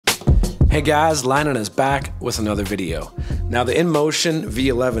Hey guys, Lynan is back with another video. Now the InMotion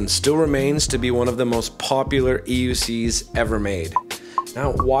V11 still remains to be one of the most popular EUCs ever made.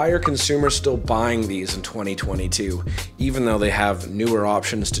 Now why are consumers still buying these in 2022, even though they have newer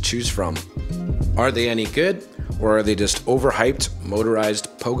options to choose from? Are they any good, or are they just overhyped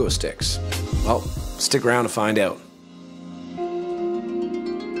motorized pogo sticks? Well, stick around to find out.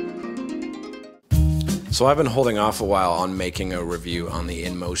 So I've been holding off a while on making a review on the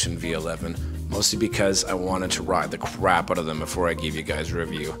InMotion V11, mostly because I wanted to ride the crap out of them before I gave you guys a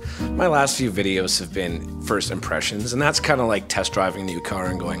review. My last few videos have been first impressions, and that's kind of like test driving a new car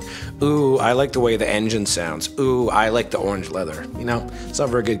and going, ooh, I like the way the engine sounds, ooh, I like the orange leather. You know, it's not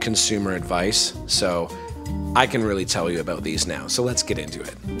very good consumer advice, so I can really tell you about these now, so let's get into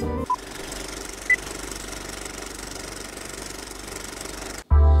it.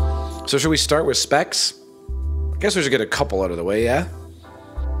 So should we start with specs? I guess we should get a couple out of the way, yeah?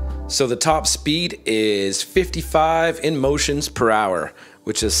 So the top speed is 55 InMotions per hour,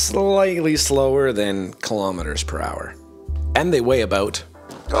 which is slightly slower than kilometers per hour. And they weigh about...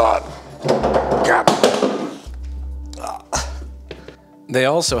 They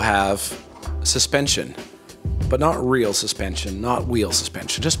also have suspension, but not real suspension, not wheel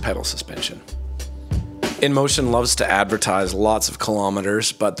suspension, just pedal suspension. InMotion loves to advertise lots of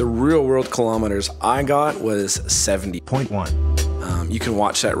kilometers, but the real world kilometers I got was 70.1. You can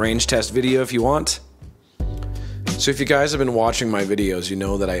watch that range test video if you want. So if you guys have been watching my videos, you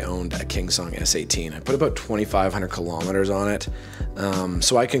know that I owned a KingSong S18. I put about 2,500 kilometers on it,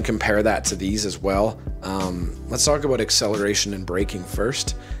 so I can compare that to these as well. Let's talk about acceleration and braking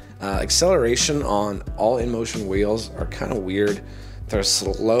first. Acceleration on all InMotion wheels are kind of weird. They're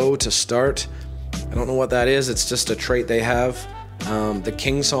slow to start. I don't know what that is, it's just a trait they have. The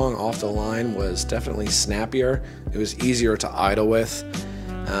KingSong off the line was definitely snappier. It was easier to idle with.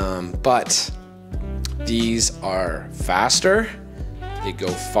 But these are faster, they go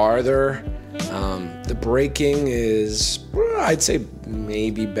farther. The braking is, I'd say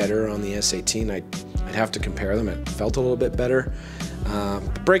maybe better on the S18. I'd have to compare them, it felt a little bit better.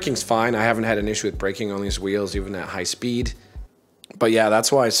 Braking's fine, I haven't had an issue with braking on these wheels even at high speed. But yeah,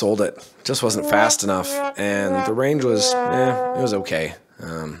 that's why I sold it. It just wasn't fast enough, and the range was, it was okay.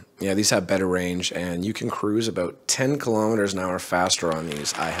 Yeah, these have better range, and you can cruise about 10 kilometers an hour faster on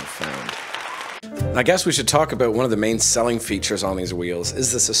these, I have found. I guess we should talk about one of the main selling features on these wheels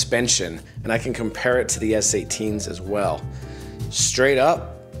is the suspension, and I can compare it to the S18s as well. Straight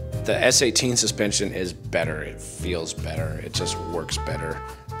up, the S18 suspension is better. It feels better. It just works better.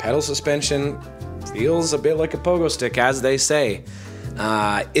 Pedal suspension feels a bit like a pogo stick, as they say.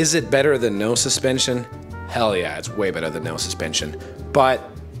 Is it better than no suspension? Hell yeah, it's way better than no suspension. But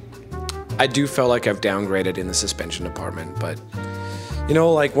I do feel like I've downgraded in the suspension department. But you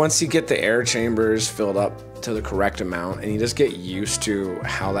know, like once you get the air chambers filled up to the correct amount and you just get used to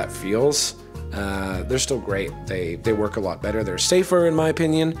how that feels, they're still great. They work a lot better. They're safer in my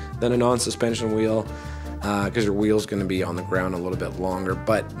opinion than a non-suspension wheel. Because your wheel's going to be on the ground a little bit longer,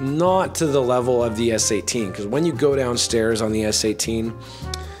 but not to the level of the S18, because when you go downstairs on the S18,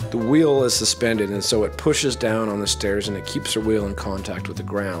 the wheel is suspended, and so it pushes down on the stairs and it keeps your wheel in contact with the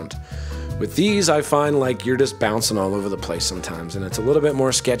ground. With these, I find like you're just bouncing all over the place sometimes, and it's a little bit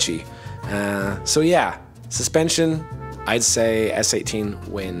more sketchy. So yeah, suspension, I'd say S18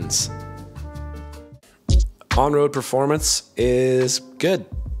 wins. On-road performance is good.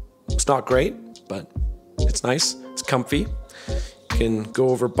 It's not great, but it's nice, it's comfy. You can go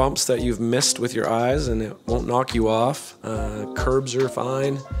over bumps that you've missed with your eyes and it won't knock you off. Curbs are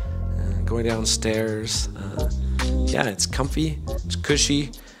fine. Going downstairs, yeah, it's comfy, it's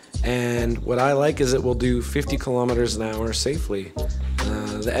cushy. And what I like is it will do 50 kilometers an hour safely.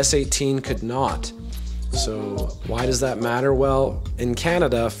 The S18 could not. So why does that matter? Well, in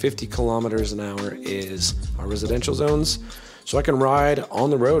Canada, 50 kilometers an hour is our residential zones. So I can ride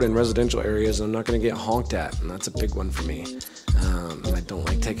on the road in residential areas and I'm not going to get honked at, and that's a big one for me. And I don't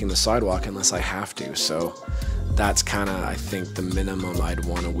like taking the sidewalk unless I have to, so that's kind of, I think, the minimum I'd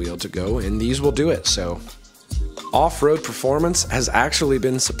want a wheel to go, and these will do it. So off-road performance has actually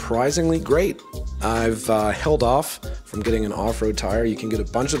been surprisingly great. I've held off from getting an off-road tire. You can get a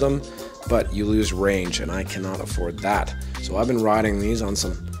bunch of them, but you lose range, and I cannot afford that. So I've been riding these on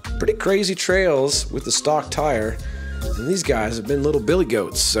some pretty crazy trails with the stock tire. And these guys have been little billy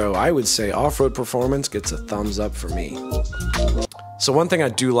goats, so I would say off-road performance gets a thumbs up for me. So one thing I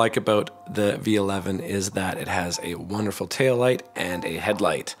do like about the V11 is that it has a wonderful taillight and a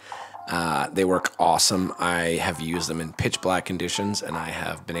headlight. They work awesome. I have used them in pitch black conditions and I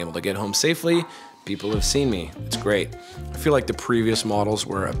have been able to get home safely People have seen me. It's great. I feel like the previous models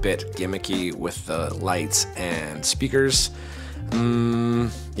were a bit gimmicky with the lights and speakers.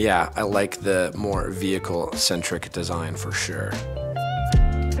 Yeah, I like the more vehicle-centric design for sure.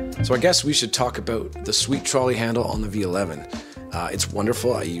 So I guess we should talk about the sweet trolley handle on the V11. It's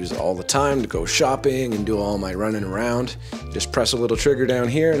wonderful. I use it all the time to go shopping and do all my running around. Just press a little trigger down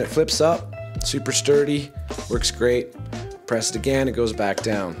here and it flips up. Super sturdy, works great. Press it again, it goes back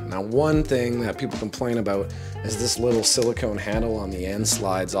down. Now, one thing that people complain about is this little silicone handle on the end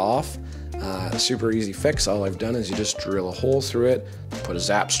slides off. Super easy fix. All I've done is you just drill a hole through it, put a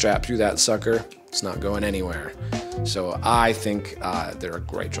zap strap through that sucker. It's not going anywhere. So I think they're a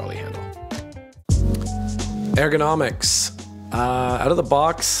great trolley handle. Ergonomics. Out of the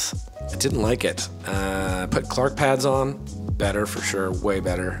box, I didn't like it. Put Clark pads on, better for sure, way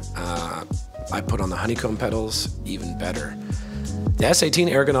better. I put on the honeycomb pedals, even better. The S18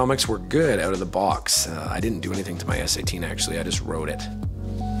 ergonomics were good out of the box. I didn't do anything to my S18 actually, I just rode it.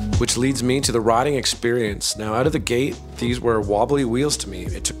 Which leads me to the riding experience. Now out of the gate, these were wobbly wheels to me.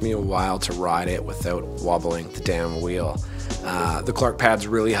 It took me a while to ride it without wobbling the damn wheel. The Clark pads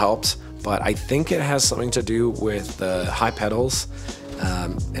really helped, but I think it has something to do with the high pedals,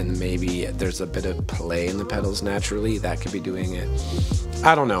 and maybe there's a bit of play in the pedals naturally that could be doing it.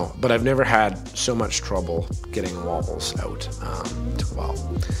 I don't know, but I've never had so much trouble getting wobbles out. Took a while.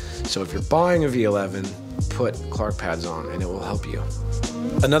 So if you're buying a V11, put Clark pads on and it will help you.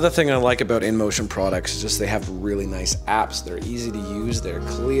 Another thing I like about InMotion products is just they have really nice apps. They're easy to use, they're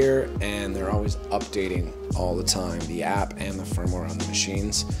clear, and they're always updating all the time, the app and the firmware on the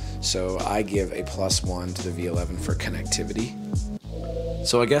machines. So I give a +1 to the V11 for connectivity.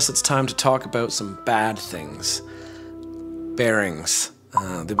 So I guess it's time to talk about some bad things. Bearings.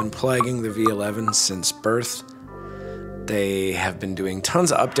 They've been plaguing the V11 since birth. They have been doing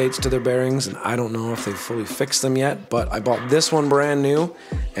tons of updates to their bearings, and I don't know if they've fully fixed them yet, but I bought this one brand new,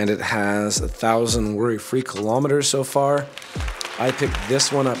 and it has 1,000 worry-free kilometers so far. I picked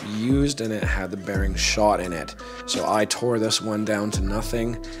this one up used, and it had the bearing shot in it. So I tore this one down to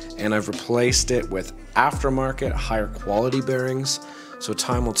nothing, and I've replaced it with aftermarket, higher quality bearings. So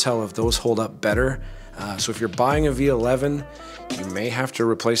time will tell if those hold up better. So if you're buying a V11, you may have to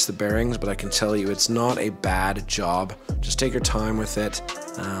replace the bearings, but I can tell you it's not a bad job. Just take your time with it.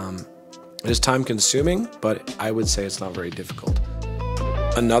 It is time consuming, but I would say it's not very difficult.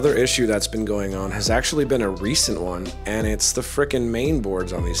 Another issue that's been going on has actually been a recent one, and it's the frickin' main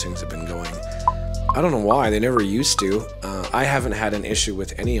boards on these things have been going. I don't know why, they never used to. I haven't had an issue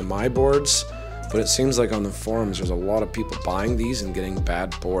with any of my boards, but it seems like on the forums there's a lot of people buying these and getting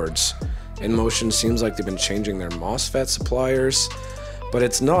bad boards. InMotion seems like they've been changing their MOSFET suppliers, but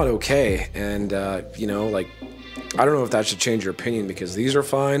it's not okay. And you know, like, I don't know if that should change your opinion because these are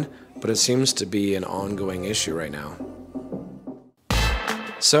fine, but it seems to be an ongoing issue right now.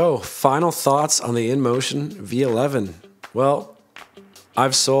 So, final thoughts on the InMotion V11. Well,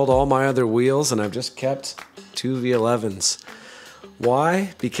 I've sold all my other wheels and I've just kept 2 V11s.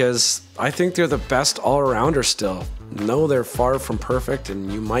 Why? Because I think they're the best all-arounder still. No, they're far from perfect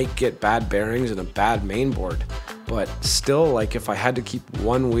and you might get bad bearings and a bad mainboard, but still, like, if I had to keep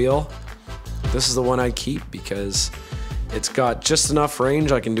one wheel, this is the one I'd keep because it's got just enough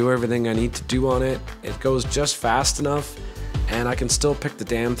range. I can do everything I need to do on it. It goes just fast enough and I can still pick the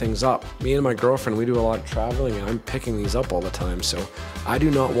damn things up. Me and my girlfriend, we do a lot of traveling and I'm picking these up all the time, so I do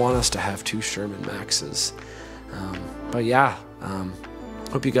not want us to have 2 Sherman Maxes. But yeah,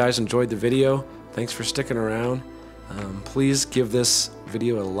 hope you guys enjoyed the video. Thanks for sticking around. Please give this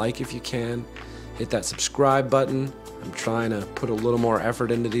video a like if you can. Hit that subscribe button. I'm trying to put a little more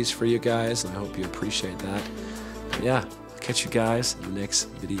effort into these for you guys, and I hope you appreciate that. But yeah, I'll catch you guys in the next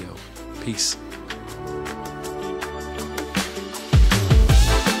video. Peace.